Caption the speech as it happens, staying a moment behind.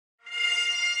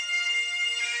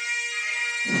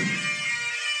And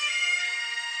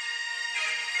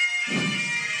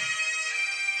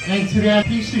to that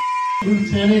piece of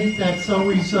lieutenant that's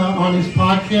always on his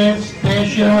podcast,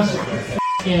 bash us,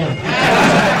 him.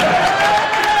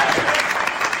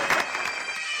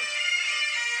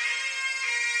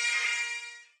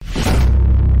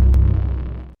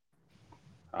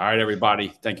 All right,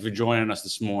 everybody. Thank you for joining us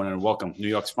this morning, and welcome. New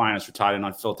York's finest Retired and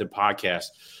Unfiltered podcast.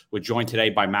 We're joined today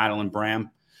by Madeline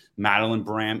Brame. Madeline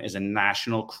Brame is a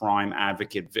national crime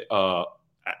advocate.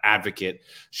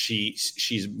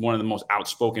 She's one of the most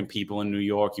outspoken people in New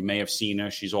York. You may have seen her.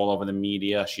 She's all over the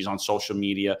media. She's on social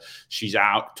media. She's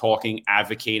out talking,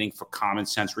 advocating for common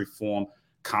sense reform,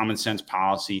 common sense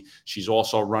policy. She's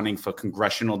also running for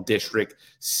Congressional District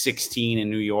 16 in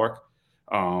New York.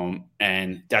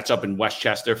 And that's up in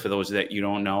Westchester for those that you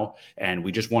don't know. And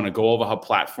we just want to go over her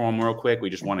platform real quick. We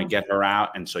just want to get her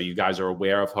out. And so you guys are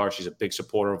aware of her. She's a big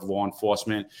supporter of law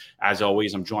enforcement. As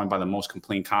always, I'm joined by the most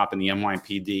complete cop in the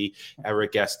NYPD,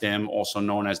 Eric Estim, also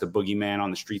known as the boogeyman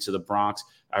on the streets of the Bronx.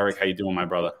 Eric, how you doing, my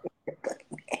brother?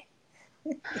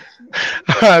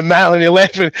 Madeline, you're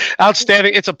laughing.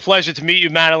 Outstanding. It's a pleasure to meet you,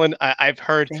 Madeline. I've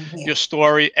heard your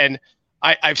story, and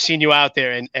I've seen you out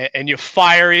there, and you're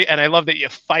fiery, and I love that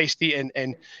you're feisty,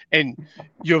 and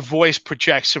your voice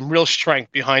projects some real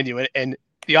strength behind you, and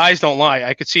the eyes don't lie.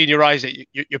 I could see in your eyes that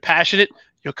you're passionate,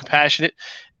 you're compassionate,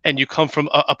 and you come from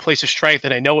a place of strength,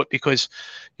 and I know it because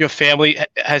your family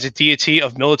has a deity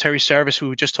of military service. We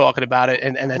were just talking about it,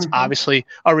 and that's obviously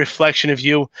a reflection of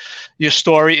you. Your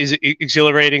story is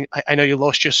exhilarating. I know you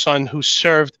lost your son who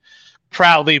served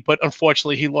proudly, but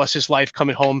unfortunately he lost his life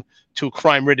coming home to a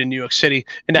crime-ridden New York City,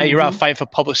 and now you're out fighting for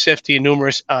public safety and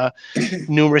numerous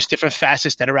different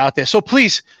facets that are out there. So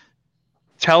please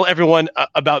tell everyone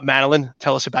about Madeline.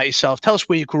 Tell us about yourself. Tell us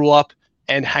where you grew up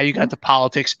and how you got to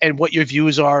politics and what your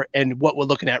views are and what we're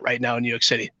looking at right now in New York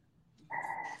City.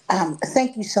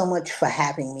 Thank you so much for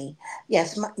having me.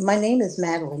 Yes, my name is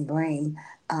Madeline Brame.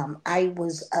 I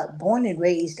was born and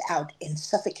raised out in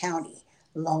Suffolk County,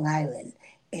 Long Island,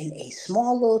 in a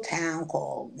small little town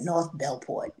called North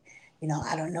Belport. You know,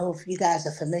 I don't know if you guys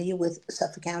are familiar with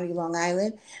Suffolk County, Long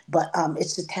Island, but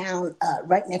it's a town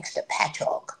right next to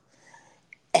Patchogue.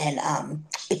 And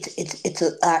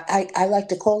I like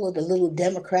to call it a little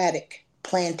democratic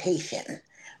plantation,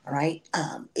 right?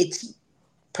 It's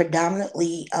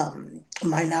predominantly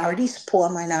minorities, poor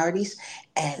minorities,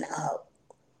 and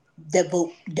they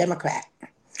vote Democrat.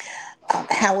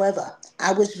 However,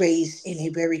 I was raised in a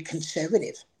very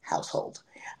conservative household.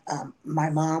 My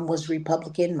mom was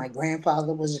Republican. My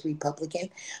grandfather was Republican.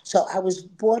 So I was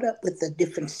brought up with a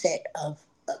different set of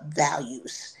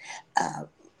values.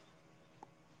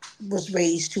 Was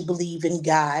raised to believe in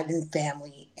God and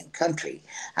family and country.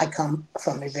 I come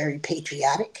from a very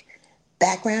patriotic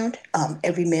background.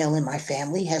 Every male in my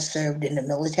family has served in the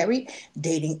military,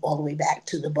 dating all the way back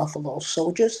to the Buffalo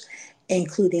Soldiers,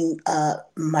 including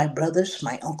my brothers,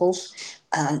 my uncles,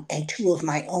 and two of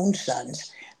my own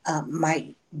sons.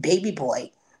 My baby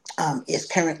boy is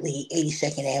currently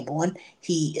 82nd Airborne.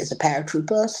 He is a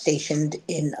paratrooper stationed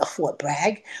in Fort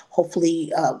Bragg.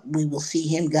 Hopefully, we will see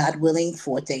him, God willing,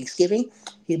 for Thanksgiving.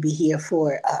 He'll be here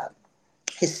for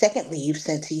his second leave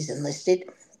since he's enlisted.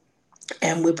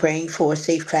 And we're praying for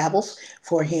safe travels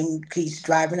for him. He's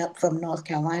driving up from North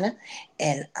Carolina,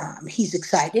 and he's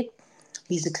excited.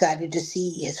 He's excited to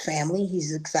see his family.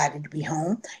 He's excited to be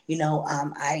home. You know,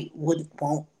 I won't,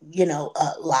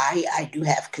 lie. I do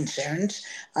have concerns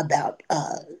about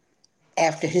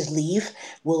after his leave,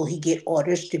 will he get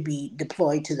orders to be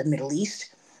deployed to the Middle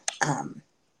East?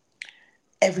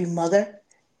 Every mother,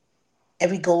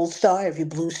 every Gold Star, every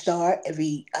Blue Star,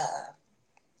 every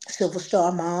Silver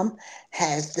Star mom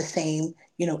has the same,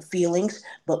 feelings,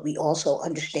 but we also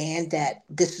understand that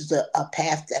this is a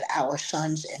path that our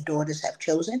sons and daughters have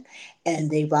chosen, and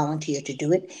they volunteer to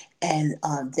do it. And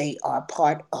they are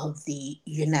part of the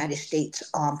United States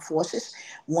Armed Forces,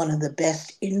 one of the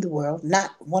best in the world, not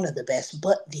one of the best,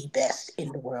 but the best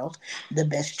in the world, the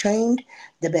best trained,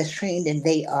 and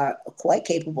they are quite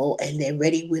capable, and they're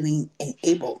ready, willing, and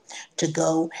able to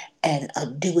go and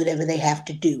do whatever they have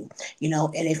to do.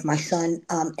 And if my son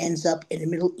ends up in the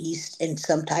Middle East in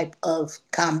some type of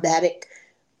combatic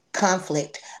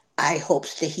conflict, I hope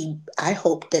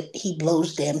that he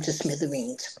blows them to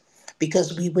smithereens,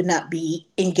 because we would not be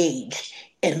engaged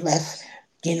unless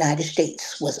the United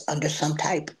States was under some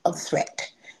type of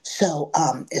threat. So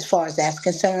as far as that's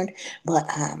concerned, but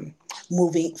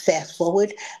moving fast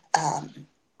forward,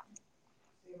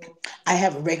 I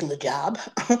have a regular job.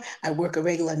 I work a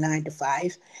regular 9 to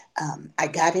 5. I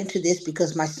got into this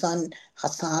because my son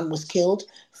Hassan was killed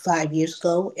 5 years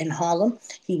ago in Harlem.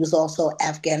 He was also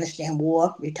Afghanistan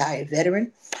War retired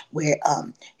veteran, where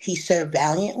he served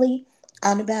valiantly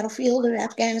on the battlefield of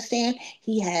Afghanistan.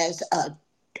 He has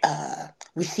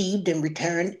received and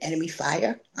returned enemy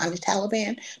fire on the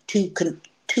Taliban to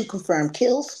to confirm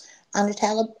kills on the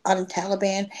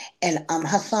Taliban. And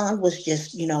Hassan was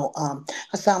just,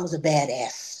 Hassan was a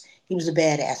badass. He was a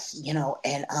badass,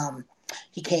 and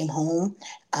he came home.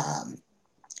 Um,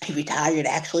 he retired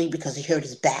actually because he hurt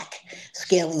his back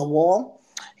scaling a wall.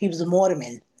 He was a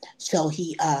mortarman, so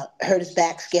he hurt his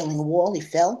back scaling a wall. He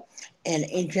fell, and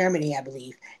in Germany, I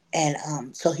believe, and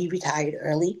so he retired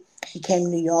early. He came to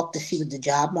New York to see what the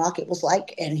job market was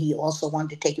like, and he also wanted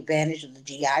to take advantage of the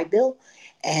GI Bill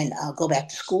and go back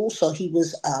to school. So he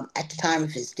was, at the time of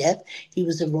his death, he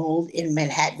was enrolled in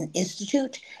Manhattan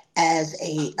Institute as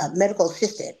a medical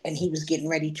assistant, and he was getting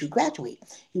ready to graduate.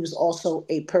 He was also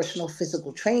a personal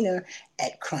physical trainer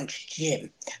at Crunch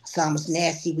Gym. Sam was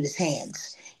nasty with his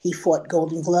hands. He fought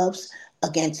Golden Gloves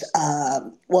against,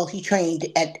 he trained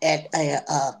at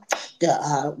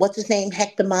what's his name,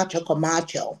 Hector Macho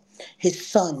Camacho. His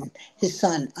son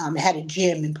had a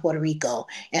gym in Puerto Rico,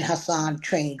 and Hassan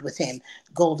trained with him.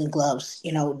 Golden Gloves,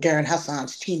 during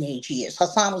Hassan's teenage years.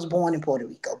 Hassan was born in Puerto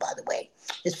Rico, by the way.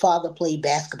 His father played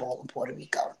basketball in Puerto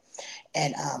Rico,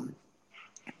 and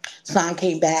Hassan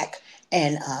came back,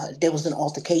 and there was an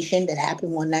altercation that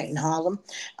happened one night in Harlem.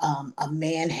 A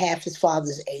man half his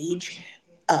father's age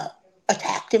uh,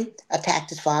 attacked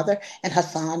his father, and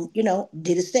Hassan,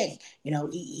 did his thing.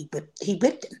 He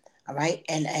whipped him. All right,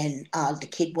 and the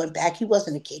kid went back. He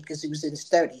wasn't a kid because he was in his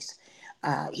 30s.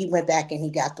 He went back and he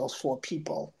got those four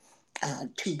people,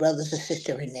 two brothers, a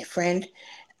sister, and their friend,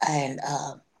 and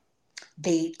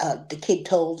the kid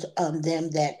told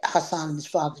them that Hassan and his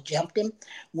father jumped him,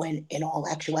 when in all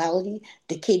actuality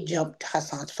the kid jumped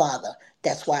Hassan's father.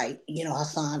 That's why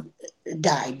Hassan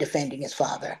died defending his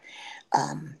father.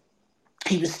 Um,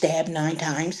 he was stabbed 9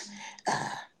 times,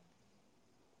 uh,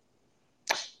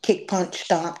 kick, punch,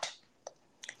 stomped,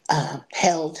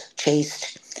 held,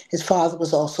 chased. His father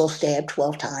was also stabbed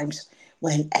 12 times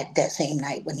when at that same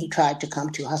night when he tried to come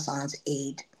to Hassan's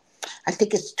aid. I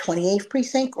think it's the 28th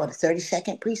precinct or the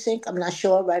 32nd precinct. I'm not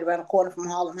sure. Right around the corner from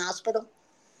Harlem Hospital,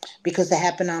 because it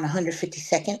happened on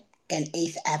 152nd and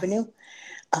 8th Avenue.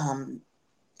 Um,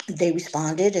 they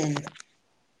responded, and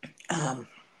um,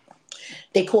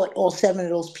 they caught all seven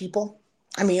of those people.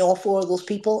 I mean, all four of those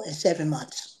people in 7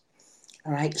 months.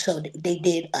 All right, so they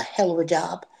did a hell of a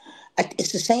job.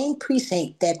 It's the same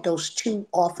precinct that those two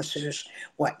officers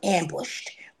were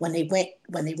ambushed when they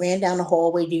ran down the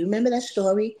hallway. Do you remember that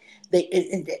story?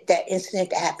 That incident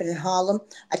that happened in Harlem,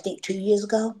 I think 2 years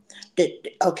ago.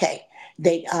 Okay,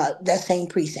 that same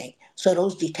precinct. So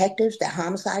those detectives, the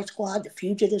homicide squad, the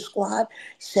fugitive squad,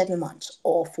 7 months,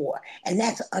 all four, and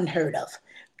that's unheard of,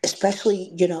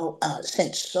 especially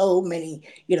since so many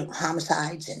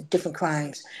homicides and different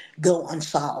crimes go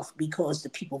unsolved because the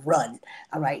people run.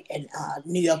 All right, and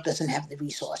New York doesn't have the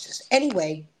resources.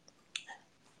 Anyway,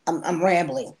 I'm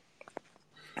rambling.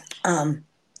 Um,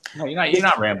 No, you're not. You're this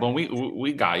not rambling.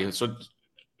 We got you. So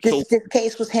this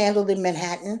case was handled in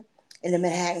Manhattan, in the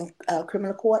Manhattan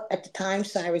Criminal Court at the time.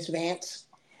 Cyrus Vance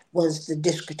was the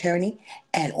district attorney,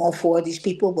 and all four of these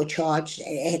people were charged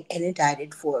and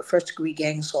indicted for first-degree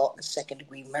gang assault and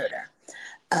second-degree murder.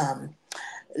 Um,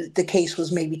 the case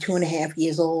was maybe 2.5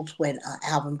 years old when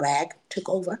Alvin Bragg took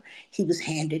over. He was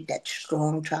handed that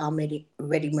strong trial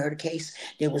ready murder case.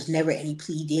 There was never any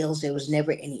plea deals. There was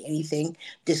never anything.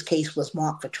 This case was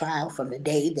marked for trial from the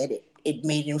day that it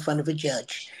made it in front of a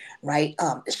judge, right?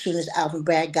 As soon as Alvin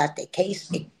Bragg got that case,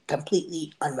 it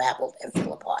completely unraveled and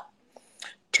fell apart.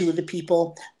 Two of the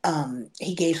people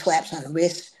he gave slaps on the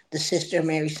wrist. The sister,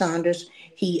 Mary Saunders,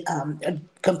 he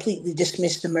completely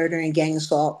dismissed the murder and gang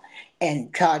assault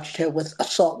and charged her with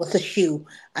assault with a shoe.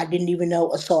 I didn't even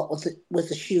know assault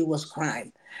with a shoe was a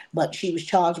crime. But she was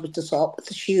charged with assault with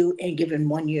a shoe and given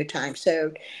 1 year time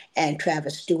served. And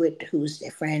Travis Stewart, who's their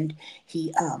friend,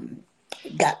 he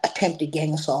got attempted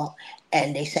gang assault,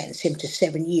 and they sentenced him to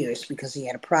 7 years because he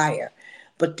had a prior.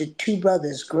 But the two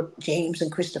brothers, James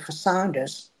and Christopher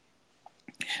Saunders,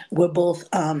 were both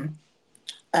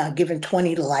given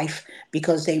 20 to life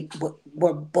because they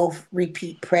were both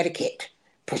repeat predicate,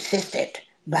 persistent,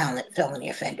 violent felony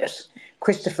offenders.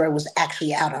 Christopher was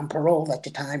actually out on parole at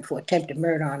the time for attempted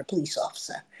murder on a police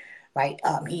officer, right?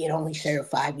 He had only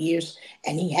served 5 years,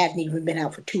 and he hadn't even been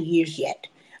out for 2 years yet,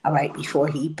 all right, before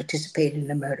he participated in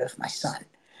the murder of my son.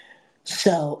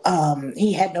 So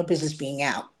he had no business being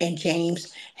out. And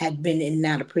James had been in and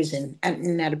out of prison, in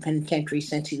and out of penitentiary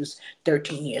since he was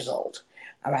 13 years old.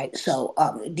 All right. So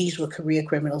these were career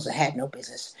criminals that had no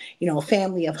business. A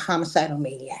family of homicidal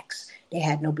maniacs. They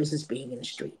had no business being in the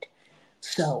street.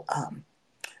 So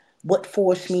what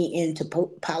forced me into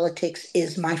politics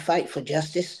is my fight for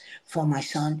justice for my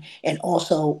son and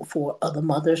also for other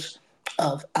mothers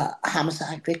of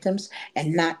homicide victims,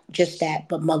 and not just that,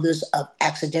 but mothers of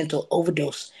accidental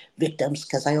overdose victims,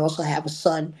 because I also have a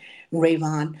son,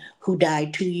 Rayvon, who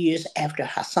died 2 years after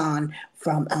Hassan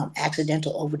from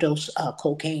accidental overdose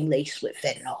cocaine laced with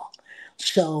fentanyl.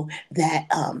 So that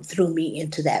threw me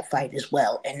into that fight as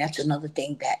well. And that's another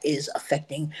thing that is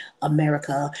affecting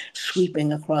America,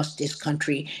 sweeping across this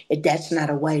country. That's not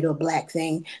a white or black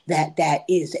thing. That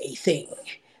is a thing.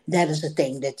 That is a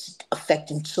thing that's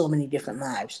affecting so many different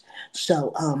lives.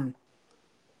 So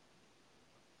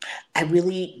I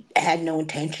really had no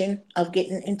intention of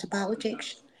getting into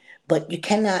politics, but you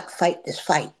cannot fight this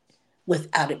fight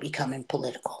without it becoming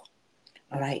political.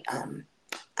 All right.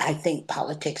 I think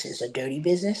politics is a dirty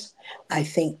business. I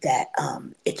think that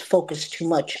it's focused too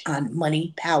much on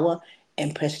money, power,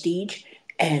 and prestige,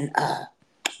 and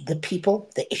the people,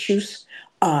 the issues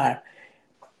are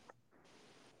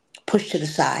pushed to the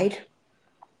side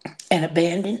and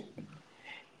abandoned.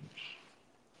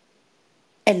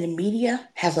 And the media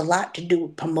has a lot to do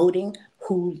with promoting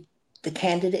who the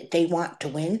candidate they want to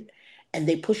win, and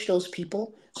they push those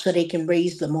people so they can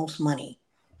raise the most money,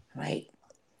 right?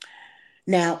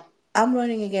 Now, I'm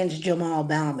running against Jamal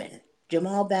Bauman.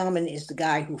 Jamal Bauman is the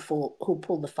guy who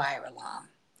pulled the fire alarm.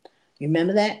 You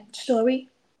remember that story?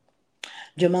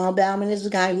 Jamal Bauman is the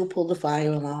guy who pulled the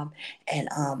fire alarm, and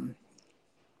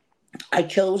I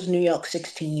chose New York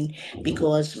 16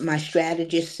 because my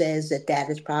strategist says that that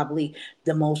is probably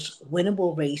the most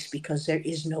winnable race because there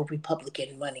is no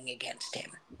Republican running against him.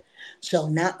 So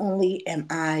not only am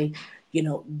I,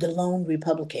 the lone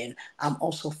Republican, I'm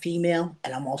also female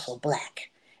and I'm also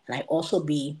black. And I also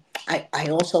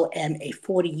am a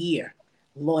 40-year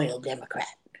loyal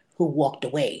Democrat who walked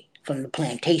away from the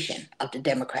plantation of the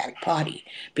Democratic Party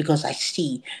because I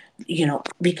see,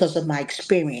 because of my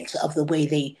experience of the way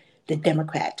the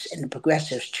Democrats and the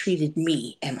progressives treated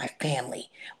me and my family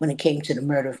when it came to the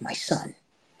murder of my son.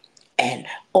 And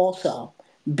also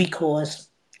because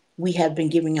we have been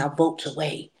giving our votes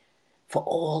away for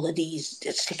all of these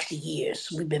 60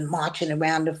 years. We've been marching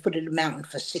around the foot of the mountain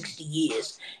for 60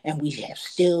 years, and we have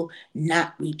still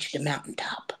not reached the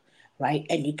mountaintop, right?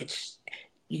 And you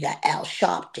got Al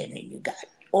Sharpton, and you got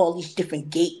all these different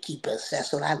gatekeepers.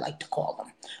 That's what I like to call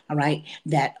them, all right?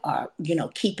 That are,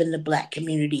 keeping the black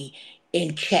community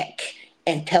in check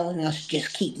and telling us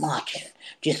just keep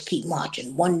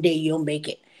marching. One day you'll make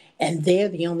it. And they're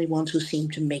the only ones who seem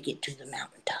to make it to the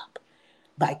mountaintop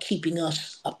by keeping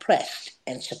us oppressed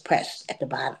and suppressed at the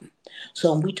bottom.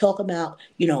 So when we talk about,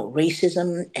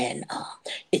 racism and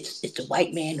it's a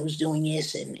white man who's doing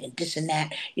this and this and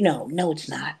that, no, it's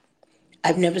not.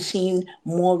 I've never seen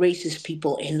more racist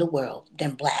people in the world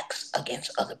than blacks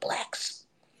against other blacks.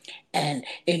 And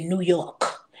in New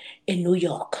York,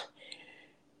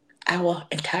 our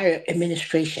entire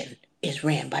administration is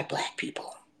ran by black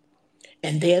people.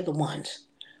 And they're the ones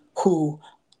who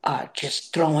are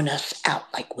just throwing us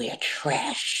out like we're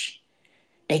trash.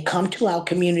 They come to our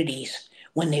communities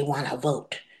when they want our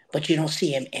vote, but you don't see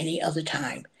them any other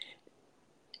time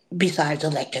besides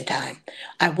election time.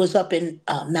 I was up in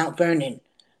Mount Vernon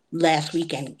last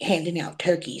weekend handing out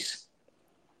turkeys.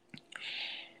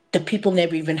 The people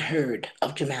never even heard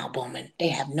of Jamal Bowman. They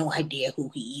have no idea who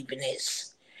he even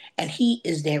is. And he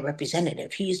is their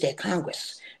representative. He's their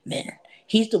congressman.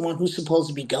 He's the one who's supposed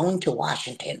to be going to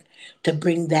Washington to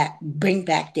bring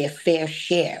back their fair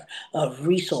share of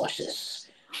resources.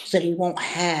 So they won't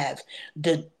have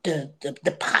the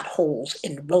potholes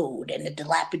in the road and the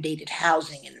dilapidated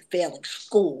housing and the failing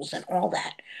schools and all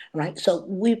that. Right. So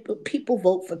people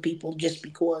vote for people just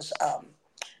because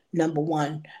number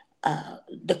one,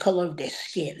 the color of their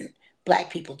skin. Black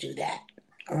people do that.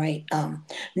 All right.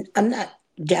 I'm not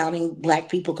downing black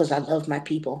people because I love my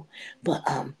people, but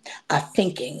our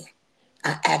thinking,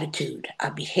 our attitude,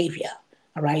 our behavior,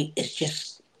 all right, is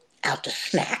just out to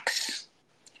snacks.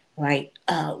 Right.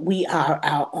 We are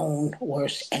our own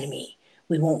worst enemy.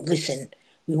 We won't listen.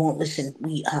 We won't listen.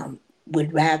 We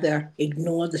would rather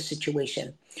ignore the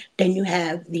situation. Then you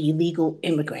have the illegal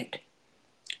immigrant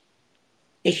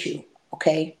issue.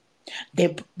 Okay.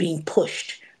 They're being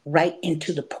pushed right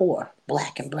into the poor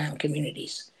black and brown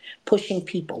communities, pushing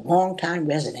people, longtime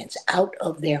residents, out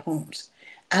of their homes,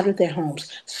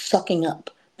 sucking up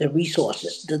the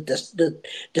resources,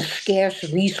 the scarce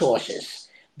resources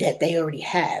that they already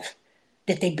have,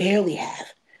 that they barely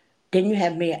have. Then you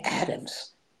have Mayor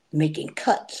Adams making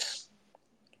cuts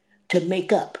to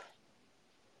make up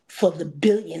for the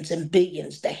billions and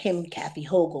billions that him, Kathy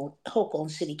Hochul,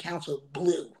 and City Council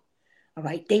blew. All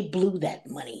right, they blew that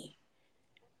money.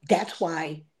 That's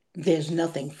why there's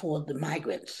nothing for the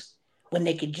migrants when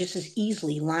they could just as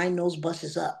easily line those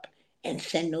buses up and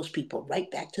send those people right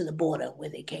back to the border where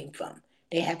they came from.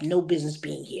 They have no business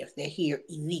being here. They're here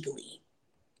illegally.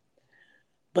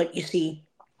 But you see,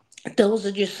 those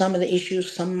are just some of the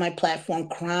issues. Some of my platform,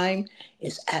 crime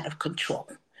is out of control.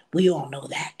 We all know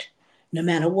that. No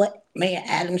matter what Mayor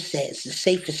Adams says, the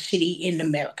safest city in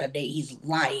America, he's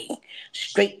lying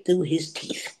straight through his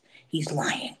teeth. He's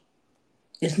lying.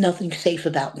 There's nothing safe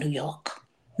about New York.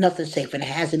 Nothing safe, and it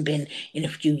hasn't been in a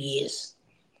few years.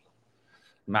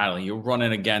 Madeline, you're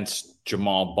running against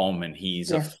Jamal Bowman.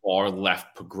 He's a far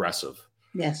left progressive.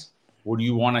 Yes. What do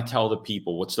you want to tell the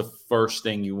people? What's the first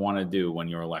thing you want to do when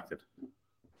you're elected?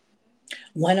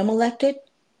 When I'm elected?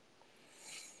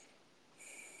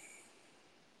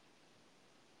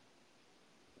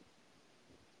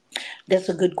 That's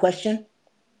a good question.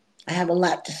 I have a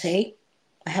lot to say.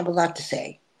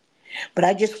 But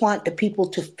I just want the people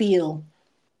to feel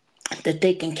that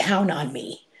they can count on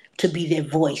me to be their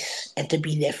voice and to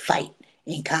be their fight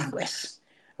in Congress,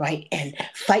 right? And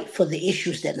fight for the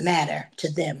issues that matter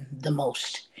to them the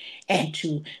most, and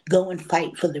to go and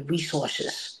fight for the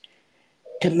resources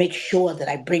to make sure that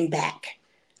I bring back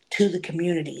to the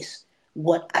communities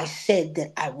what I said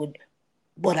that I would,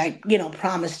 what I,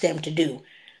 promised them to do.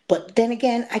 But then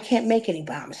again, I can't make any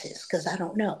promises because I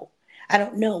don't know. I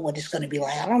don't know what it's going to be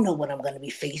like. I don't know what I'm going to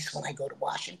be faced when I go to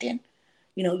Washington.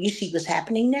 You see what's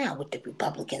happening now with the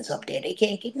Republicans up there. They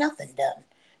can't get nothing done.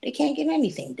 They can't get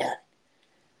anything done.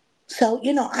 So,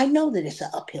 I know that it's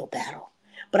an uphill battle,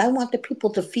 but I want the people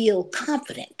to feel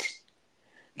confident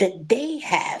that they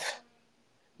have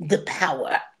the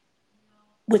power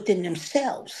within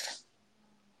themselves,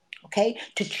 okay,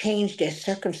 to change their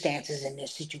circumstances and their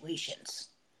situations.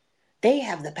 They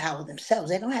have the power themselves.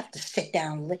 They don't have to sit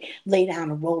down, lay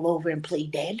down and roll over and play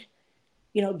dead.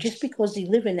 Just because they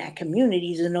live in that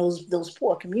communities and those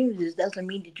poor communities doesn't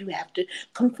mean that you have to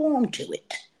conform to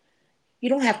it. You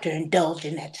don't have to indulge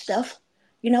in that stuff.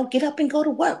 Get up and go to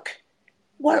work.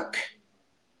 Work.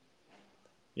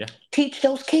 Yeah. Teach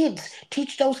those kids.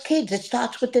 It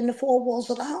starts within the four walls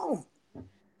of the home.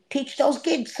 Teach those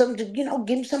kids give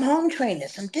them some home training,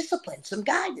 some discipline, some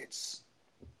guidance.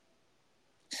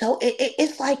 So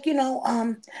it's like,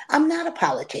 I'm not a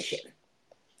politician,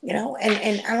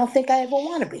 and I don't think I ever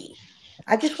want to be.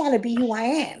 I just want to be who I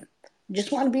am. I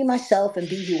just want to be myself and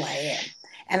be who I am.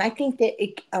 And I think that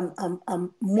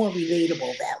I'm more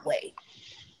relatable that way.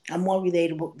 I'm more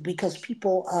relatable because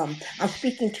people, I'm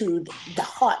speaking to the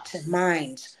hearts and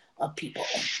minds of people,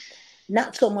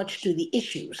 not so much to the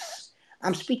issues.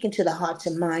 I'm speaking to the hearts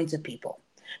and minds of people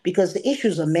because the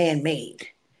issues are man-made,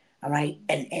 all right?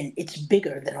 And it's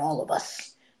bigger than all of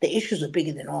us. The issues are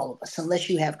bigger than all of us, unless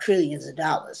you have trillions of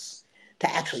dollars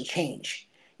to actually change,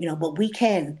 but we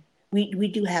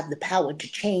do have the power to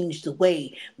change the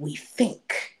way we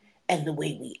think and the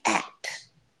way we act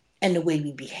and the way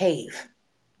we behave.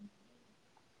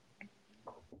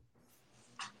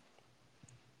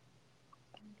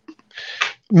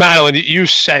 Madeline, you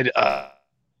said that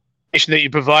you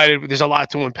provided, there's a lot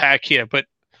to unpack here, but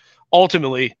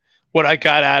ultimately what I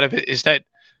got out of it is that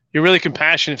you're really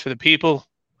compassionate for the people.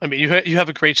 I mean, you have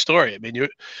a great story. I mean,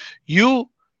 you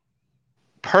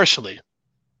personally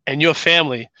and your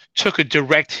family took a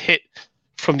direct hit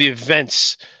from the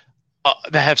events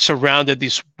that have surrounded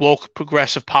these woke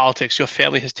progressive politics. Your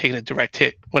family has taken a direct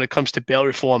hit when it comes to bail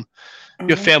reform. Mm-hmm.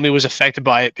 Your family was affected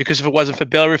by it because if it wasn't for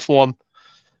bail reform,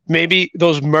 maybe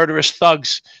those murderous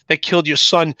thugs that killed your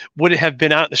son wouldn't have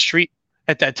been out in the street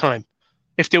at that time.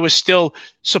 If there was still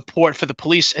support for the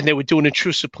police and they were doing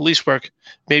intrusive police work,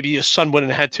 maybe your son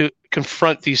wouldn't have had to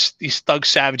confront these thug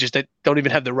savages that don't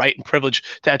even have the right and privilege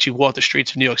to actually walk the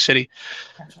streets of New York City.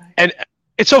 That's right. And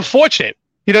it's unfortunate.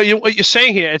 What you're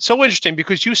saying here, it's so interesting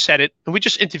because you said it, and we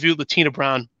just interviewed Latina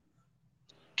Brown,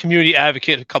 community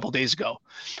advocate, a couple of days ago.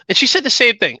 And she said the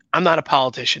same thing. I'm not a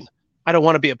politician. I don't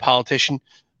want to be a politician.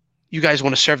 You guys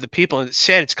want to serve the people. And it's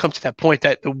sad it's come to that point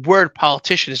that the word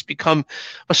politician has become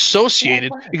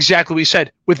associated, exactly what you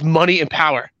said, with money and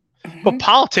power. Mm-hmm. But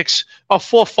politics, our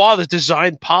forefathers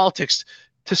designed politics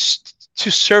to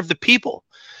serve the people.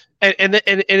 And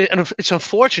it's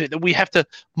unfortunate that we have to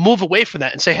move away from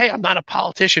that and say, hey, I'm not a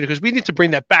politician, because we need to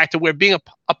bring that back to where being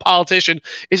a politician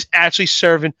is actually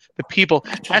serving the people,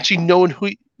 actually knowing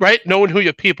right? Knowing who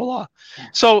your people are.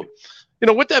 So,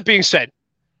 with that being said,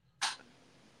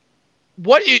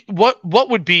 what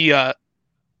would be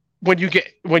when you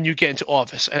get into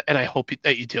office, and I hope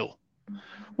that you do.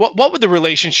 What would the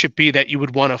relationship be that you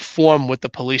would want to form with the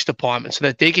police department so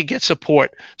that they could get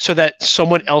support, so that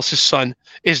someone else's son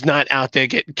is not out there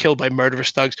getting killed by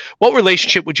murderous thugs? What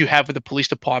relationship would you have with the police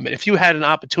department? If you had an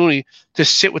opportunity to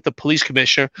sit with the police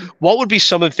commissioner, what would be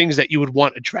some of the things that you would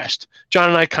want addressed? John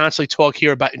and I constantly talk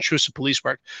here about intrusive police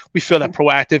work. We feel that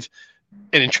proactive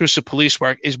and intrusive police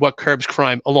work is what curbs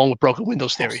crime, along with broken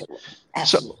windows theory.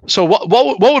 Absolutely. So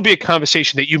what would be a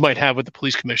conversation that you might have with the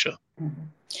police commissioner? Mm-hmm.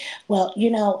 Well,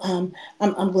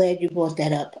 I'm glad you brought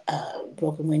that up,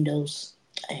 broken windows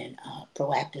and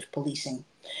proactive policing,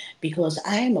 because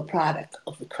I am a product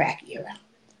of the crack era,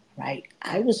 right?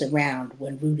 I was around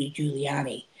when Rudy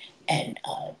Giuliani and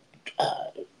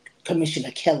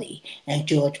Commissioner Kelly and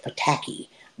George Pataki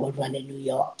were running New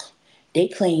York. They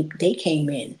came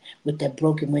in with their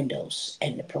broken windows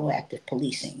and the proactive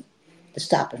policing, the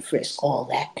stop and frisk, all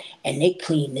that, and they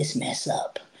cleaned this mess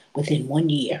up. Within 1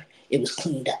 year, it was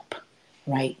cleaned up,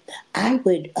 right? I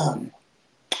would,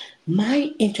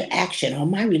 my interaction or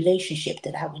my relationship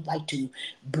that I would like to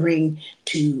bring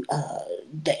to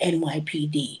the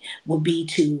NYPD would be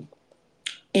to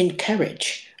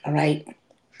encourage, all right,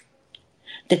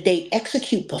 that they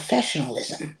execute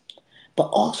professionalism, but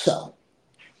also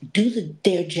do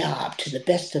their job to the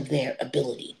best of their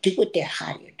ability, do what they're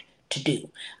hired to do.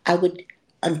 I would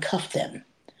uncuff them.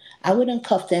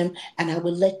 And I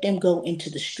would let them go into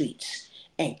the streets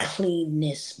and clean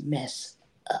this mess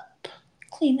up.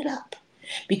 Clean it up.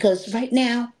 Because right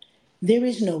now, there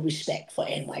is no respect for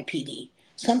NYPD.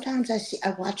 Sometimes I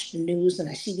watch the news and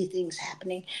I see the things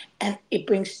happening and it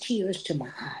brings tears to my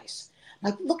eyes.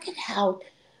 Like, look at how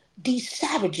these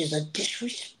savages are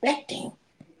disrespecting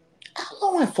our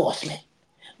law enforcement.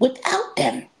 Without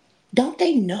them, don't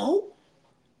they know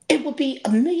it would be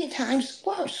a million times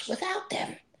worse without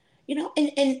them?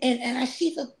 And I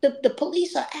see the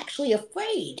police are actually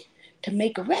afraid to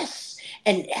make arrests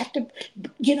and have to,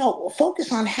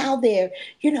 focus on how they're,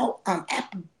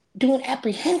 doing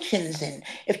apprehensions, and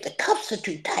if the cuffs are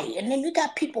too tight, and then you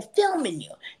got people filming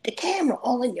you, the camera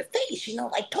all in your face,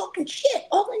 like talking shit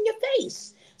all in your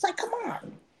face. It's like, come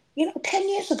on. 10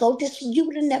 years ago, you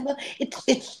would have never,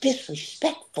 it's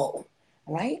disrespectful,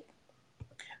 right?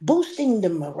 Boosting the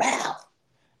morale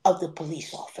of the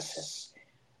police officers,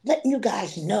 letting you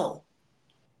guys know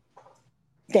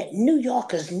that New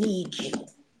Yorkers need you.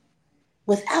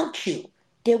 Without you,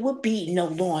 there would be no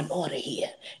law and order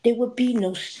here. There would be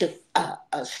no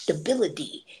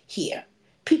stability here.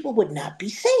 People would not be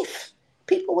safe.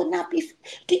 People would not be.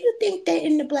 Do you think that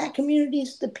in the black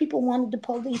communities, the people wanted the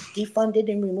police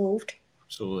defunded and removed?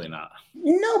 Absolutely not.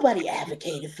 Nobody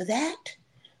advocated for that.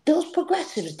 Those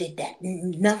progressives did that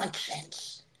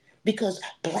nonsense because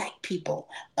black people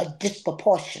are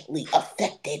disproportionately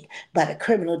affected by the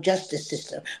criminal justice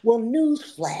system. Well,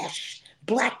 newsflash,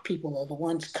 black people are the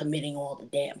ones committing all the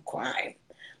damn crime.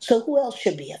 So who else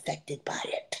should be affected by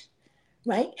it?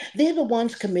 Right? They're the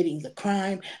ones committing the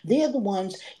crime. They're the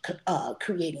ones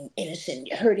creating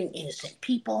hurting innocent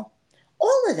people.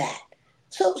 All of that.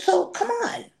 So come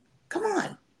on. Come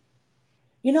on.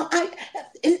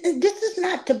 And this is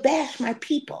not to bash my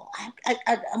people.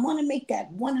 I want to make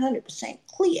that 100%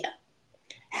 clear.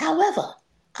 However,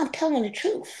 I'm telling the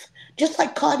truth. Just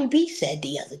like Cardi B said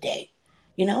the other day,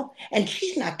 and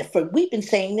she's not the first. We've been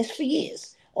saying this for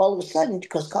years. All of a sudden,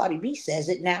 because Cardi B says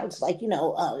it, now it's like,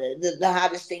 the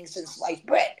hottest thing since sliced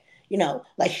bread.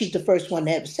 Like she's the first one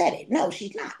that ever said it. No,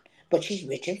 she's not. But she's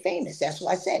rich and famous. That's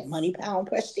why I said money, power, and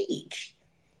prestige.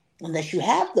 Unless you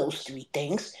have those three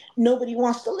things, nobody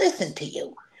wants to listen to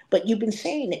you. But you've been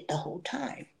saying it the whole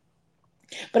time.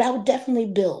 But I would definitely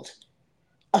build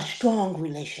a strong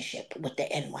relationship with the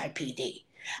NYPD.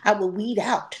 I would weed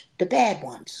out the bad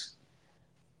ones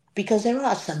because there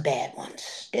are some bad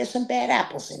ones. There's some bad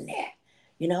apples in there,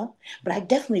 But I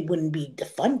definitely wouldn't be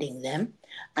defunding them.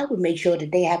 I would make sure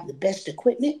that they have the best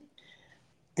equipment,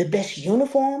 the best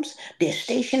uniforms, their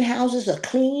station houses are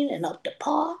clean and up to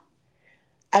par.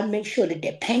 I'd make sure that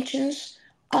their pensions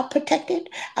are protected.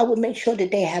 I would make sure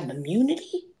that they have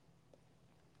immunity.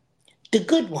 The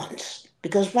good ones,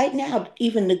 because right now,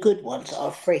 even the good ones are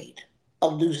afraid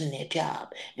of losing their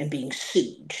job and being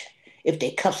sued if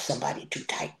they cuff somebody too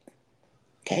tight.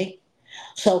 Okay?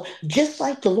 So just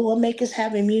like the lawmakers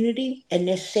have immunity and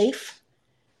they're safe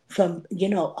from,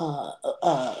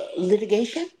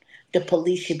 litigation, the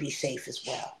police should be safe as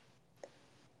well.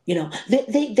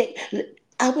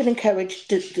 I would encourage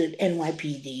the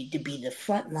NYPD to be the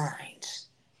front lines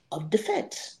of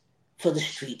defense for the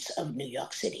streets of New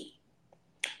York City,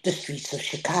 the streets of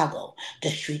Chicago, the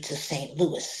streets of St.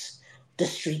 Louis, the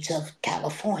streets of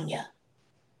California,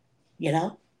 you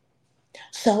know?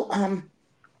 So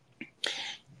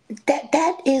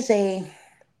that is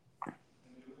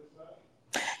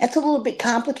it's a little bit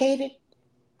complicated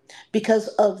because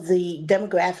of the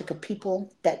demographic of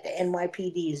people that the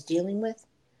NYPD is dealing with,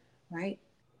 right?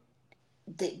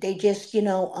 They just,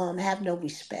 have no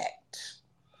respect.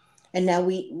 And now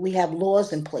we have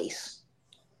laws in place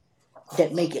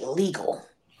that make it legal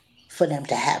for them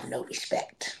to have no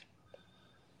respect,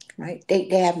 right? They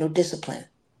have no discipline.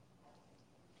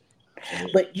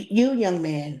 But you, young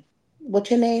man,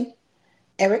 what's your name?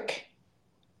 Eric?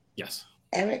 Yes.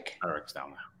 Eric? Eric's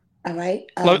down there. All right.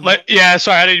 Yeah,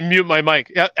 sorry, I didn't mute my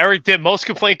mic. Yeah, Eric did most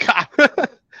complaint cop.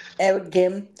 Eric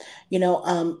Dim,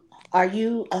 are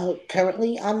you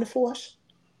currently on the force?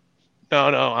 No,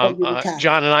 Or you retired?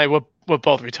 John and I we're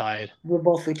both retired. We're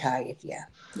both retired, yeah.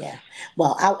 Yeah.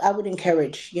 Well, I would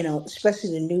encourage,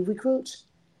 especially the new recruits,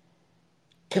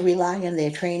 to rely on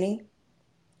their training.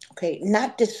 Okay.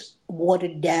 Not this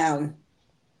watered down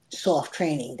soft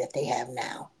training that they have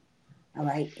now. All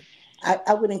right.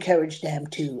 I would encourage them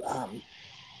to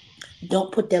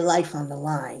don't put their life on the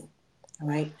line. All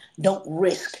right. Don't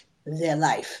risk their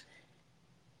life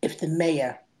if the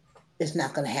mayor is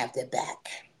not going to have their back.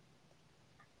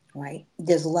 Right.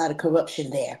 There's a lot of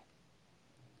corruption there.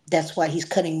 That's why he's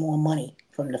cutting more money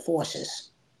from the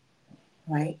forces.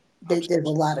 Right. There's a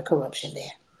lot of corruption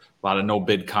there. A lot of no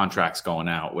bid contracts going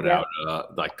out without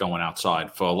going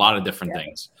outside for a lot of different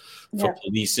things, for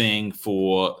policing,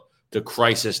 for the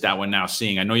crisis that we're now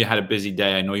seeing. I know you had a busy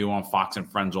day. I know you were on Fox and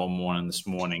Friends all morning this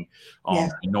morning. I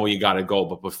know you got to go,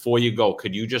 but before you go,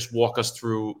 could you just walk us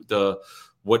through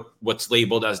what's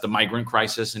labeled as the migrant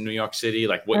crisis in New York City,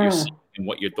 like what you're seeing and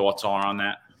what your thoughts are on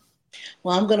that?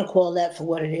 Well, I'm going to call that for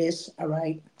what it is. All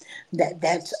right,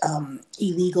 that's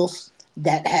illegals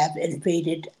that have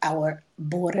invaded our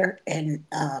border and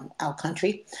our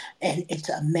country, and it's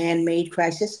a man-made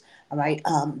crisis. All right,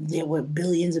 there were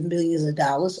billions and billions of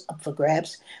dollars up for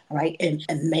grabs. All right, and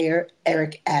Mayor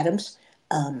Eric Adams,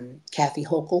 Kathy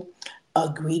Hochul are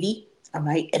greedy. All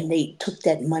right, and they took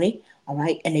that money. All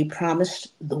right, and they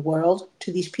promised the world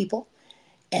to these people,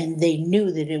 and they knew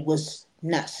that it was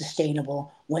not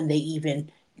sustainable when they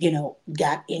even,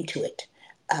 got into it.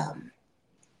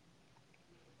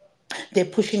 They're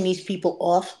pushing these people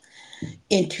off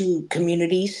into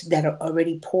communities that are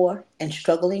already poor and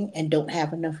struggling and don't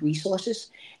have enough resources.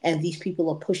 And these people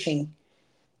are pushing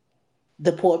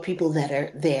the poor people that are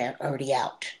there already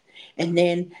out. And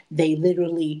then they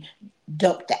literally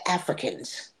dump the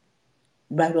Africans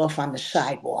right off on the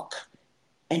sidewalk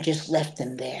and just left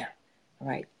them there,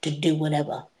 right, to do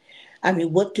whatever. I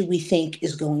mean, what do we think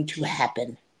is going to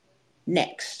happen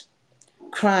next?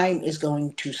 Crime is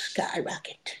going to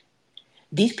skyrocket.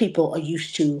 These people are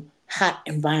used to hot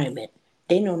environment.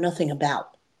 They know nothing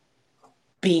about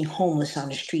being homeless on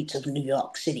the streets of New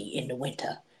York City in the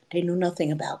winter. They know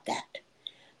nothing about that.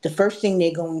 The first thing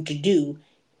they're going to do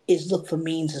is look for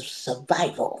means of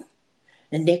survival.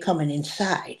 And they're coming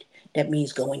inside. That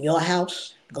means go in your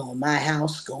house, go in my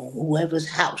house, go in whoever's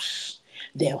house.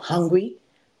 They're hungry,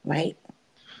 right?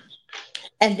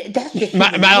 And that's just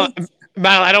Madeline,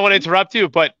 I don't want to interrupt you,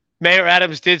 but Mayor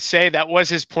Adams did say that was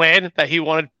his plan, that he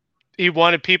wanted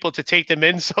people to take them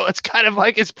in. So it's kind of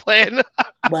like his plan.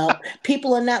 Well,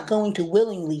 people are not going to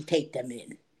willingly take them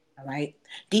in. All right.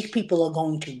 These people are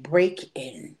going to break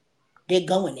in. They're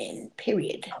going in,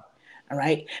 period. All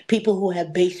right. People who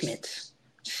have basements,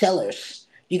 cellars,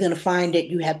 you're going to find that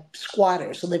you have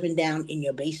squatters living down in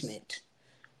your basement.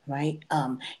 Right.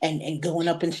 And going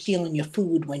up and stealing your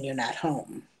food when you're not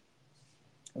home.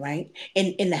 Right.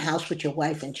 In the house with your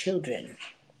wife and children.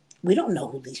 We don't know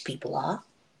who these people are.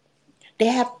 They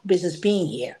have business being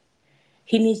here.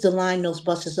 He needs to line those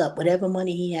buses up. Whatever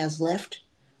money he has left,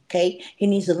 okay, he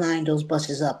needs to line those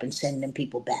buses up and send them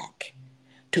people back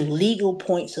to legal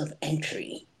points of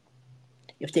entry.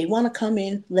 If they want to come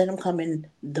in, let them come in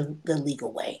the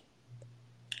legal way.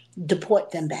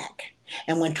 Deport them back.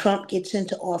 And when Trump gets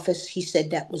into office, he said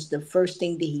that was the first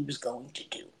thing that he was going to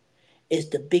do, is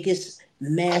the biggest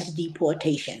mass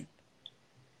deportation,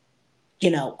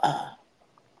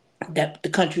 that the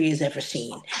country has ever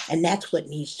seen. And that's what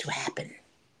needs to happen.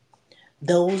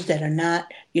 Those that are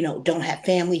not, don't have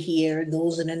family here,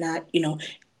 those that are not,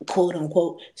 quote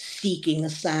unquote, seeking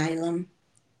asylum.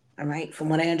 All right. From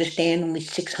what I understand, only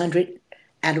 600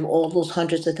 out of all those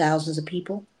hundreds of thousands of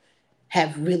people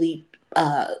have really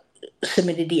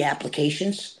submitted the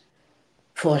applications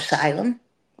for asylum.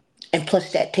 And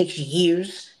plus that takes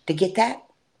years to get that.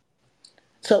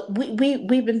 So we've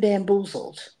been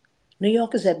bamboozled. New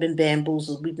Yorkers have been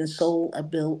bamboozled. We've been sold a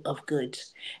bill of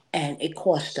goods, and it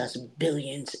cost us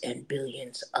billions and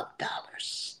billions of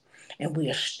dollars. And we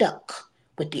are stuck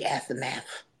with the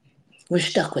aftermath. We're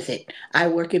stuck with it. I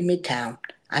work in Midtown.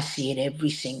 I see it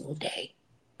every single day.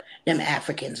 Them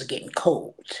Africans are getting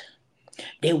cold.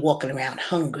 They're walking around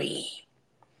hungry.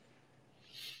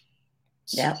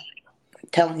 Yeah, I'm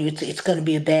telling you, it's going to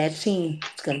be a bad scene.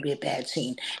 It's going to be a bad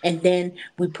scene. And then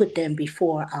we put them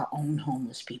before our own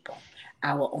homeless people,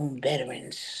 our own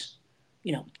veterans.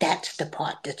 That's the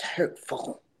part that's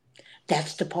hurtful.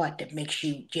 That's the part that makes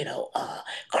you,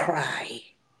 cry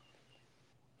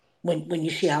when you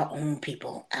see our own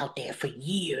people out there for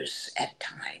years at a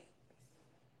time.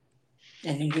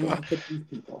 And then you want to put these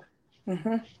people.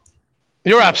 Mm-hmm.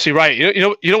 You're absolutely right.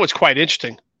 You know what's quite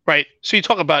interesting, right? So you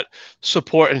talk about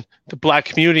supporting the black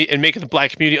community and making the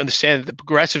black community understand that the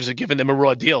progressives are giving them a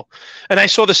raw deal. And I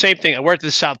saw the same thing. I worked in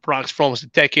the South Bronx for almost a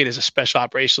decade as a special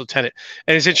operations lieutenant.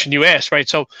 And it's interesting you asked, right?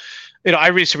 So, I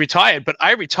recently retired, but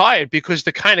I retired because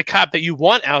the kind of cop that you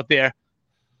want out there,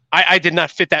 I did not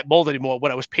fit that mold anymore.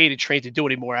 What I was paid and trained to do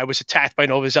anymore. I was attacked by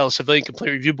an overzealous civilian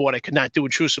complaint review board. I could not do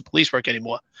intrusive police work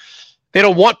anymore. They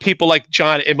don't want people like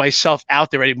John and myself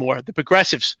out there anymore, the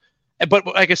progressives. But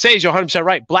what I can say is you're 100%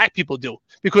 right. Black people do.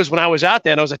 Because when I was out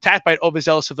there and I was attacked by an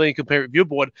overzealous civilian complaint review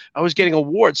board, I was getting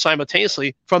awards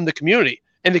simultaneously from the community.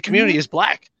 And the community is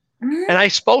black. And I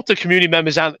spoke to community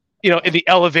members out, in the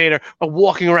elevator or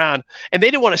walking around. And they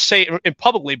didn't want to say it in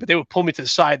publicly, but they would pull me to the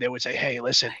side. They would say, hey,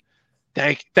 listen,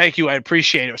 thank you. I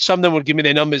appreciate it. Or some of them would give me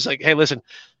their numbers like, hey, listen,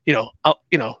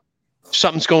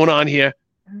 something's going on here.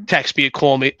 Text me,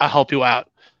 call me, I'll help you out.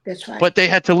 That's right. But they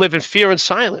had to live in fear and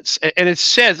silence. And it's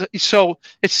sad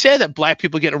that black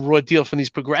people get a raw deal from these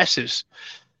progressives.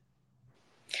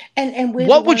 And we're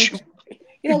what the would ones, you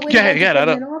we're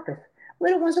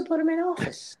the ones that put them in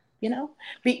office,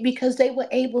 because they were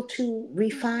able to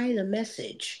refine the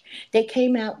message. They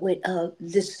came out with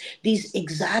these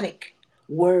exotic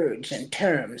words and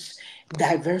terms: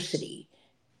 diversity,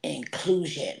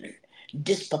 inclusion,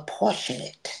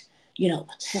 disproportionate,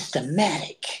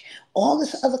 systematic, all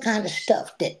this other kind of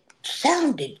stuff that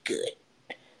sounded good.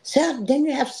 Then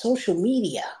you have social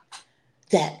media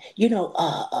that,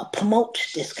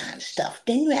 promotes this kind of stuff.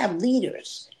 Then you have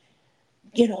leaders,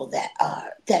 that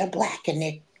are black, and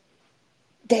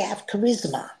they have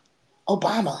charisma.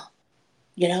 Obama,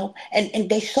 and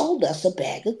they sold us a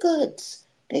bag of goods.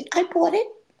 I bought it.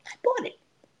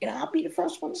 I'll be the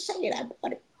first one to say it. I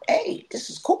bought it. Hey, this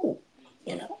is cool,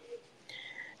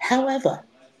 However,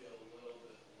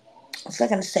 what's I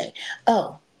going to say?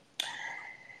 Oh,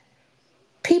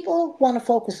 people want to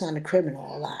focus on the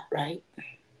criminal a lot, right?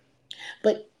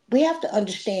 But we have to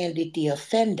understand that the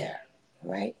offender,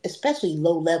 right, especially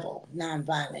low-level,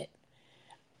 nonviolent,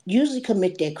 usually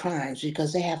commit their crimes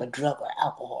because they have a drug or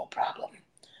alcohol problem,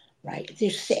 right?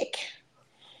 They're sick.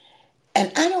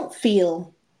 And I don't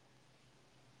feel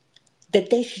that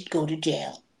they should go to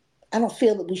jail. I don't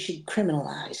feel that we should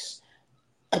criminalize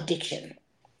addiction.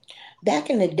 Back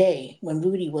in the day when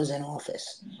Rudy was in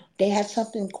office, they had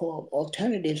something called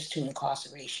alternatives to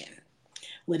incarceration,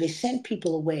 where they sent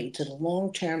people away to the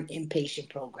long-term inpatient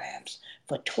programs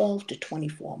for 12 to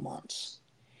 24 months.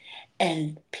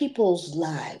 And people's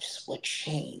lives were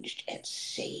changed and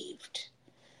saved.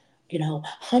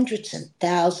 Hundreds and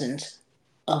thousands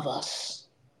of us,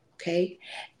 okay?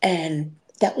 And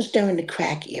that was during the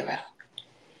crack era.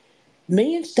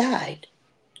 Millions died,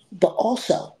 but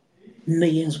also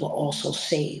millions were also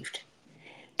saved.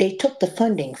 They took the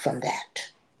funding from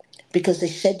that because they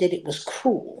said that it was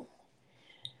cruel,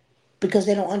 because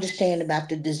they don't understand about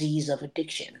the disease of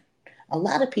addiction. A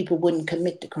lot of people wouldn't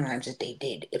commit the crimes that they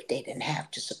did if they didn't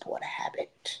have to support a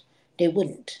habit. They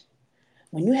wouldn't.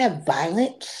 When you have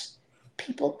violence,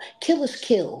 killers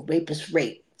kill, rapists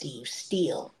rape, thieves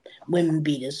steal, women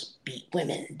beaters beat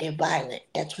women. They're violent.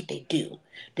 That's what they do.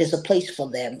 There's a place for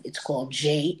them. It's called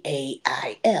jail,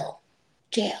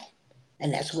 jail.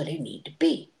 And that's where they need to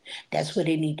be. That's where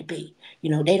they need to be.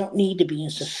 They don't need to be in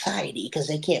society because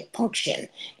they can't function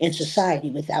in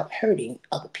society without hurting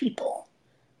other people.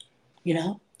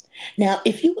 Now,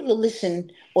 if you were to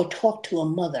listen or talk to a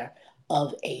mother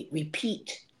of a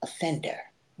repeat offender,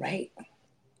 right,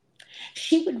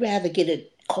 she would rather get a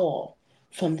call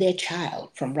from their child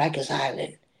from Rikers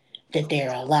Island that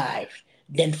they're alive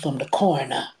than from the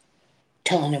coroner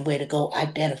telling them where to go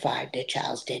identify their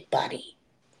child's dead body.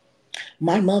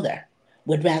 My mother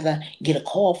would rather get a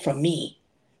call from me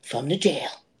from the jail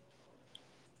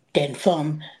than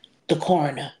from the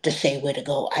coroner to say where to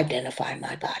go identify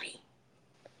my body.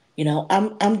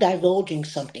 I'm divulging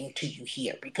something to you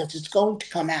here because it's going to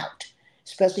come out,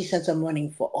 especially since I'm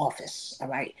running for office. All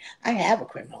right. I have a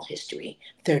criminal history.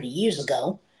 30 years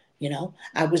ago,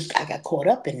 I got caught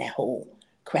up in that whole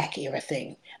crack era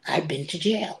thing. I've been to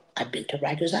jail. I've been to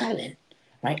Rikers Island.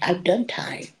 Right? I've done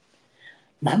time.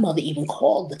 My mother even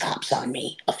called the cops on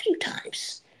me a few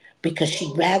times because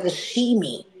she'd rather see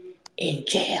me in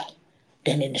jail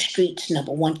than in the streets,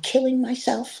 number one, killing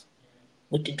myself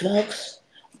with the drugs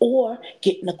or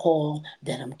getting a call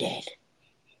that I'm dead.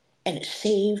 And it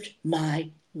saved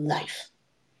my life.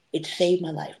 It saved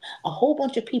my life. A whole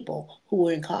bunch of people who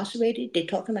were incarcerated, they're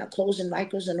talking about closing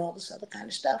Rikers and all this other kind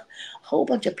of stuff. A whole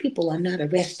bunch of people are not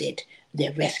arrested,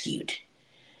 they're rescued.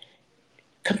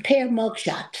 Compare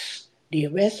mugshots, the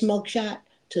arrest mugshot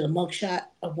to the mugshot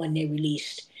of when they're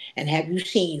released. And have you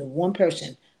seen one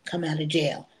person come out of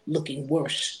jail looking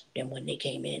worse than when they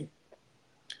came in?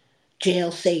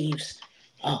 Jail saves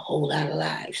a whole lot of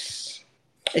lives.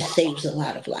 It saves a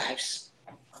lot of lives.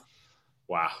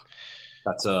 Wow.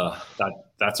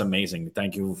 That's amazing.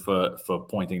 Thank you for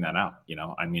pointing that out.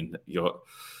 I mean, I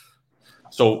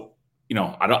don't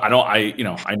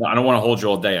want to hold you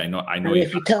all day. I know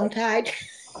if you're tongue tied.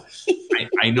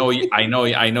 I know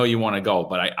you want to go,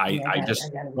 but I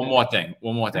just one more thing.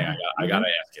 I gotta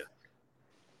ask you.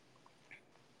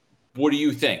 What do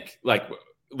you think? Like,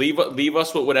 leave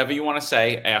us with whatever you want to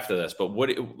say after this. But what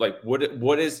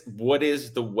is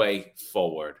the way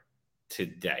forward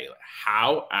today?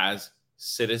 How, as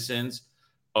citizens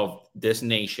of this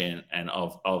nation and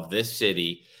of this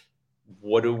city,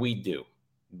 what do we do?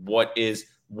 What is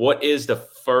the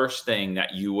first thing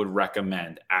that you would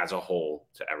recommend as a whole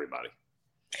to everybody?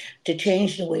 To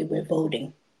change the way we're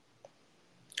voting.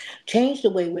 Change the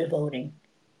way we're voting,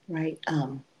 right?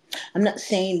 I'm not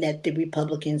saying that the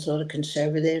Republicans or the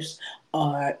conservatives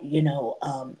are,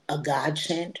 a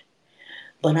godsend,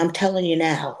 but I'm telling you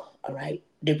now, all right,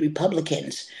 the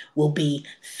Republicans will be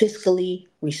fiscally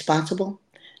responsible.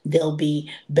 They'll be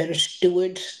better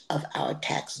stewards of our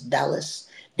tax dollars.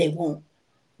 They won't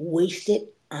waste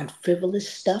it on frivolous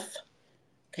stuff.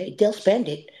 Okay, they'll spend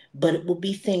it, but it will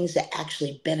be things that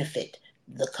actually benefit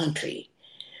the country.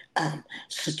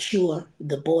 Secure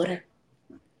the border,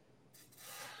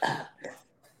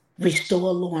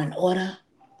 restore law and order.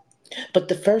 But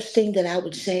the first thing that I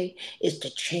would say is to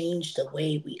change the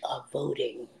way we are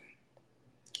voting.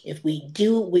 If we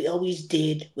do what we always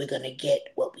did, we're going to get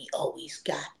what we always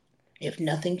got. If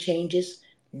nothing changes,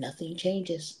 nothing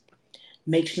changes.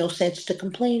 Makes no sense to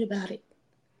complain about it.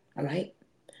 All right?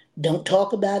 Don't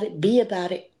talk about it, be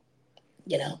about it.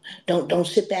 Don't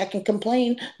sit back and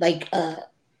complain like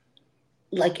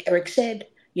Eric said.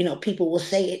 People will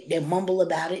say it, they'll mumble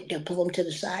about it, they'll pull them to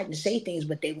the side and say things,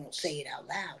 but they won't say it out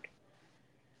loud.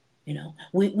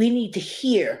 We need to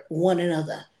hear one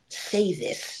another say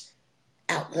this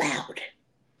out loud.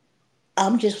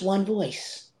 I'm just one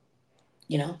voice.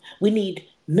 We need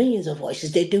millions of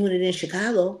voices. They're doing it in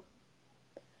Chicago.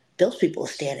 Those people are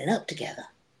standing up together.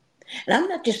 And I'm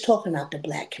not just talking about the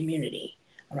Black community,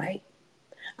 all right?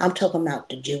 I'm talking about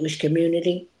the Jewish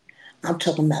community. I'm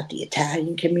talking about the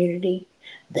Italian community,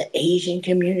 the Asian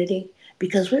community,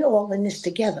 because we're all in this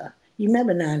together. You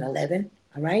remember 9/11,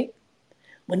 all right?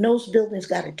 When those buildings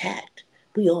got attacked,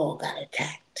 we all got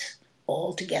attacked,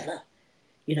 all together.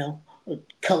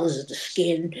 Colors of the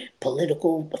skin,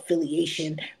 political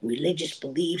affiliation, religious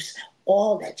beliefs,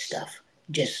 all that stuff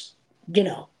just,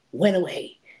 went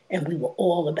away. And we were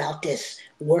all about this,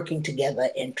 working together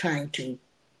and trying to,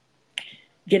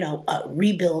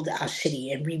 rebuild our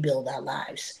city and rebuild our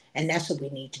lives. And that's what we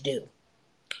need to do.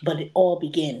 But it all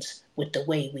begins with the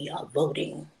way we are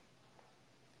voting.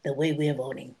 The way we are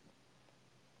voting.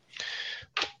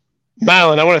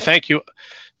 Madeline, I want to thank you.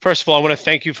 First of all, I want to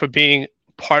thank you for being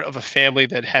part of a family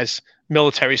that has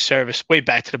military service way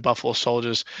back to the Buffalo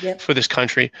Soldiers for this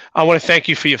country. I want to thank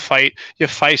you for your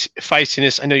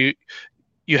feistiness. I know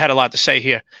you had a lot to say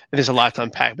here, and there's a lot to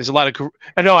unpack. There's a lot of,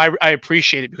 I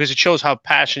appreciate it because it shows how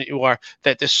passionate you are,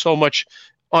 that there's so much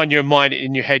on your mind and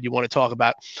in your head you want to talk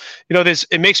about.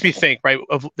 It makes me think, right,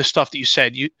 of the stuff that you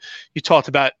said. You talked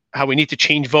about how we need to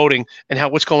change voting and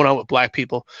what's going on with Black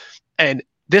people. And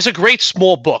there's a great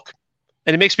small book,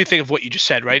 and it makes me think of what you just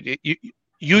said, right?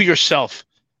 You yourself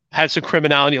had some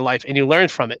criminality in your life and you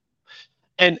learned from it.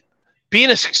 And being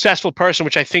a successful person,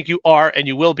 which I think you are and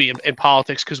you will be in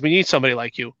politics, because we need somebody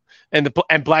like you, and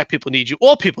Black people need you.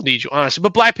 All people need you, honestly.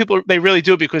 But Black people, they really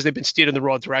do, because they've been steered in the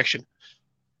wrong direction.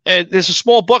 And there's a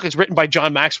small book. It's written by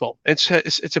John Maxwell.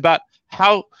 It's about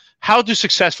how do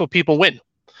successful people win,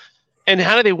 and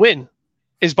how do they win?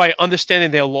 is by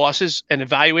understanding their losses and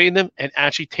evaluating them and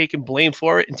actually taking blame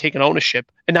for it and taking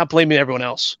ownership and not blaming everyone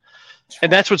else.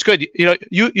 And that's what's good.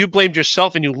 You blamed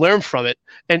yourself and you learn from it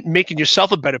and making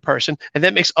yourself a better person. And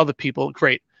that makes other people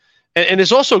great. And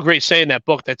there's also a great saying in that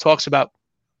book that talks about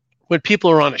when people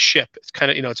are on a ship, it's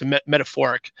kind of, it's a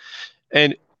metaphoric.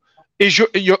 And is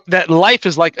that life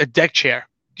is like a deck chair.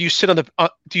 Do you sit on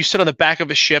the back of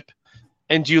a ship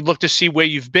and do you look to see where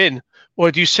you've been?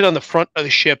 Or do you sit on the front of the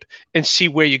ship and see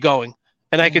where you're going?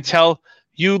 And I could tell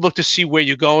you look to see where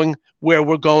you're going, where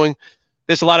we're going.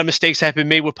 There's a lot of mistakes that have been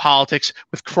made with politics,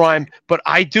 with crime. But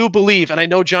I do believe, and I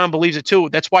know John believes it too,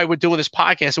 that's why we're doing this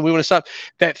podcast and we want to stop,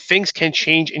 that things can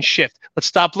change and shift. Let's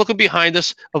stop looking behind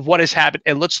us of what has happened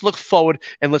and let's look forward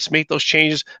and let's make those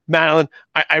changes. Madeline,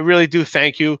 I really do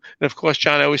thank you. And of course,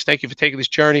 John, I always thank you for taking this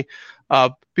journey.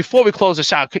 Before we close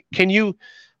this out, can you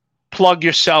plug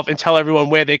yourself and tell everyone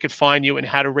where they could find you and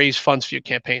how to raise funds for your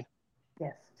campaign?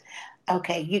 Yes.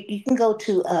 Okay. You can go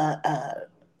to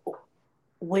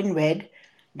WinRed,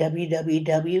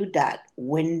 www.winred,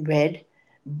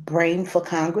 Brame for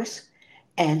Congress,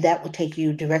 and that will take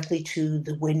you directly to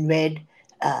the WinRed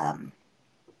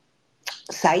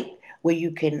site where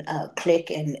you can click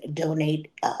and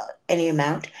donate any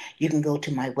amount. You can go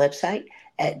to my website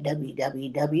at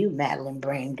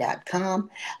www.madelinebrame.com.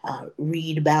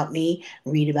 Read about me,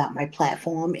 read about my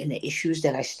platform and the issues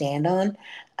that I stand on.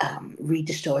 Read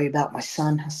the story about my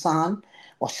son Hassan,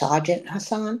 or Sergeant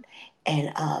Hassan,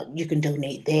 and you can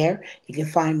donate there. You can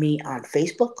find me on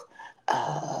Facebook.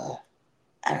 I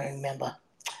don't remember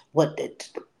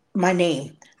my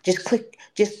name.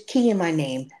 Just key in my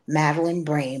name, Madeline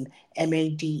Brame,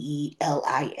 Madeline,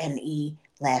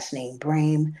 last name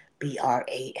Brame,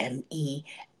 Brame,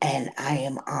 and I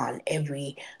am on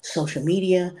every social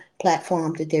media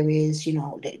platform that there is.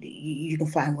 You can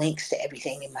find links to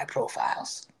everything in my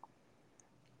profiles.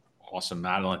 Awesome,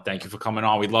 Madeline. Thank you for coming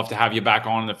on. We'd love to have you back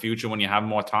on in the future when you have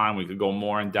more time. We could go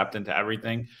more in depth into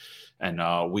everything,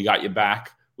 and we got you back.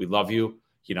 We love you.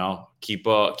 Keep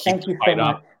the fight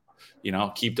up.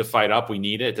 Keep the fight up. We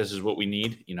need it. This is what we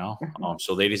need.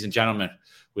 So, ladies and gentlemen,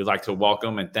 we'd like to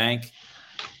welcome and thank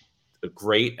the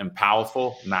great and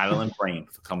powerful Madeline Brame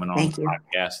for coming on the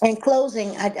podcast. In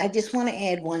closing, I just want to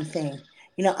add one thing.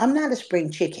 I'm not a spring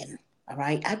chicken. All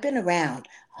right, I've been around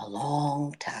a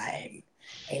long time.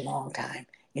 And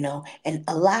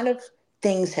a lot of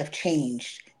things have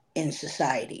changed in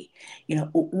society.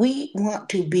 We want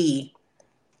to be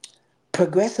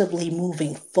progressively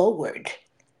moving forward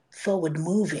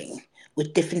moving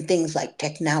with different things like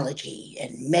technology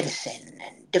and medicine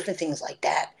and different things like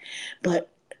that, but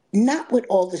not with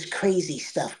all this crazy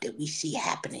stuff that we see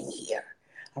happening here,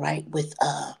 all right, with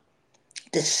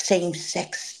the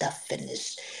same-sex stuff and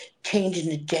this changing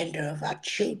the gender of our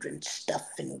children stuff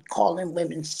and calling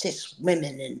women cis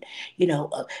women and,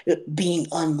 being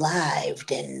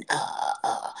unlived and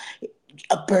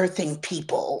birthing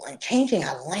people and changing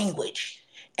our language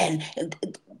and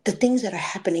the things that are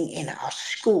happening in our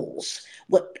schools,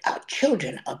 what our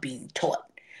children are being taught.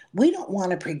 We don't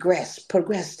want to progress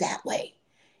that way.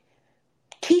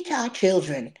 Teach our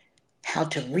children how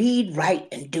to read, write,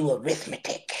 and do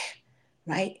arithmetic,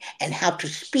 right? And how to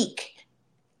speak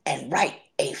and write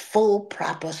a full,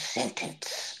 proper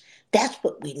sentence. That's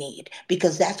what we need,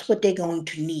 because that's what they're going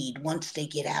to need once they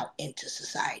get out into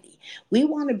society. We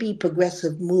want to be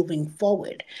progressive moving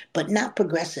forward, but not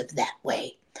progressive that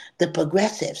way. The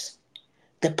progressives,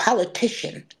 the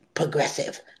politician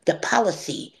progressive, the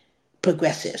policy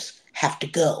progressives have to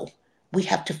go. We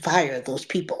have to fire those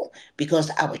people because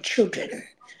our children,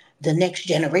 the next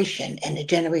generation and the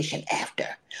generation after,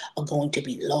 are going to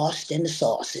be lost in the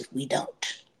sauce if we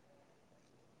don't.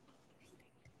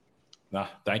 No,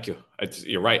 thank you.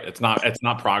 You're right. It's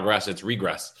not progress. It's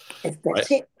regress. That's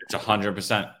it. It's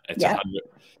 100%. It's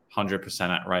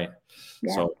 100% right.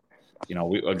 Yeah. So,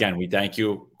 we thank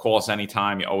you. Call us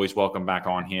anytime. You're always welcome back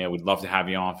on here. We'd love to have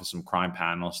you on for some crime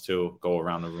panels too. Go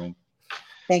around the room.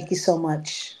 Thank you so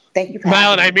much. Thank you,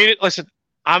 Madeline. I mean it. Listen,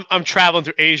 I'm traveling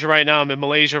through Asia right now. I'm in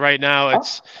Malaysia right now.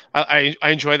 I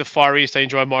enjoy the Far East. I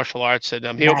enjoy martial arts, and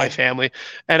I'm here with my family.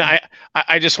 And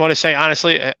I just want to say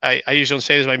honestly, I usually don't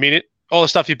say this, but I mean it. All the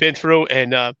stuff you've been through,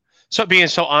 and so being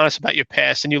so honest about your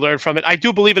past, and you learn from it. I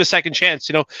do believe in a second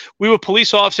chance. We were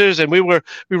police officers, and we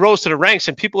rose to the ranks,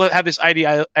 and people have this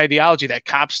ideology that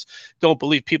cops don't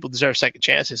believe people deserve second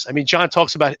chances. I mean, John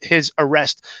talks about his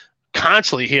arrest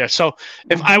constantly here. So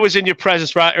if I was in your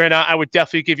presence right now, I would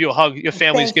definitely give you a hug. Your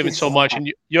family's given so much,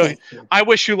 and I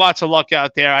wish you lots of luck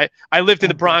out there. I lived in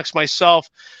the Bronx myself.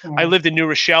 I lived in New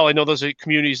Rochelle. I know those are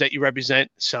communities that you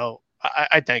represent. So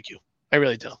I thank you. I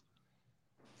really do.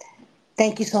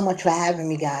 Thank you so much for having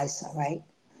me, guys. All right.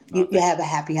 You have a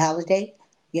happy holiday.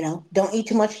 Don't eat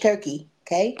too much turkey.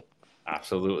 Okay.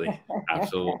 Absolutely.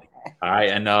 Absolutely. All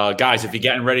right. And guys, if you're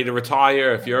getting ready to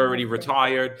retire, if you're already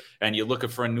retired and you're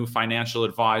looking for a new financial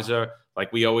advisor,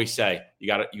 like we always say,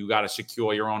 you gotta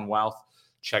secure your own wealth.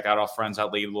 Check out our friends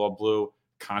at Laidlaw Blue.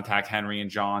 Contact Henry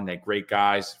and John. They're great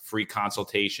guys. Free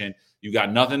consultation. You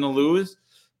got nothing to lose,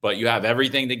 but you have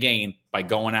everything to gain by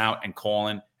going out and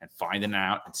calling and finding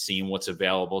out and seeing what's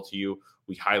available to you.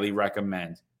 We highly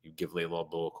recommend you give Laidlaw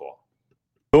Blue a call.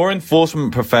 Law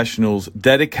enforcement professionals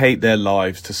dedicate their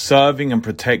lives to serving and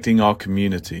protecting our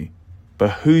community. But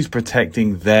who's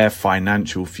protecting their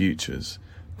financial futures?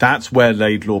 That's where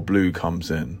Laidlaw Blue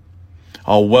comes in.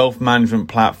 Our wealth management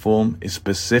platform is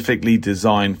specifically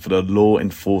designed for the law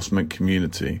enforcement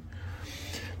community.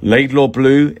 Laidlaw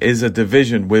Blue is a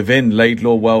division within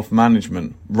Laidlaw Wealth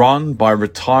Management, run by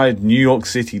retired New York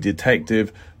City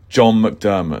detective John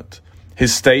McDermott.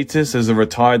 His status as a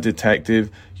retired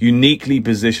detective uniquely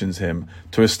positions him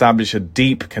to establish a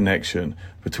deep connection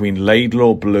between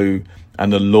Laidlaw Blue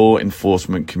and the law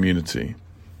enforcement community.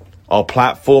 Our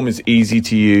platform is easy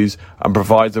to use and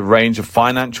provides a range of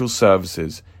financial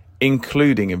services,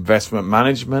 including investment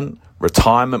management,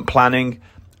 retirement planning,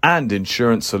 and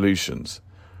insurance solutions.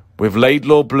 With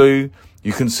Laidlaw Blue,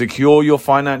 you can secure your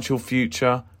financial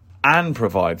future and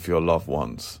provide for your loved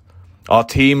ones. Our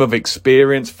team of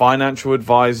experienced financial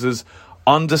advisors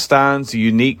understands the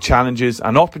unique challenges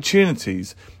and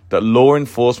opportunities that law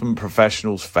enforcement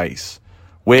professionals face.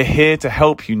 We're here to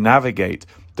help you navigate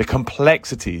the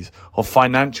complexities of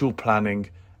financial planning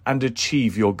and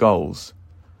achieve your goals.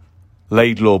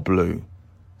 Laidlaw Blue.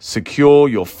 Secure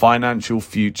your financial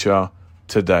future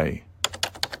today.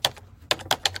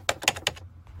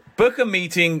 Book a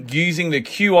meeting using the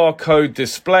QR code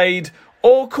displayed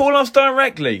or call us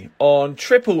directly on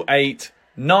 888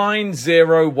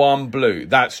 901 Blue.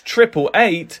 That's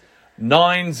 888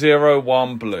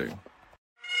 901 Blue.